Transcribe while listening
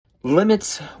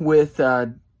Limits with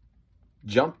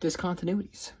jump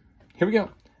discontinuities. Here we go.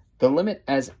 The limit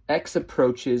as x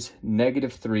approaches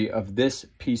 -3 of this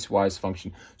piecewise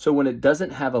function. So when it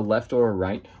doesn't have a left or a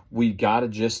right, we got to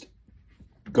just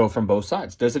go from both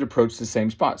sides. Does it approach the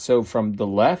same spot? So from the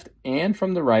left and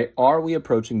from the right, are we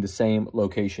approaching the same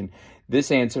location?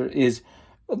 This answer is,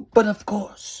 but of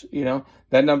course,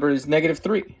 that number is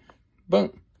 -3.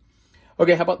 Boom.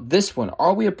 Okay, how about this one?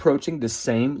 Are we approaching the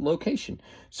same location?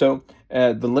 So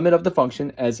the limit of the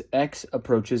function as x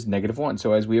approaches -1.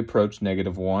 So as we approach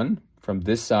 -1 from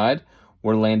this side,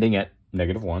 we're landing at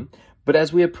 -1. But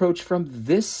as we approach from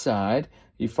this side,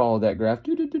 you follow that graph,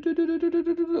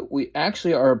 we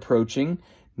actually are approaching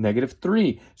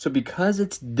 -3. So because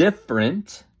it's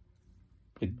different,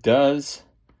 it does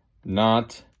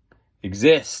not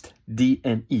exist. D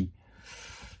and E.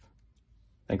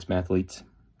 Thanks, mathletes.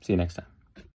 See you next time.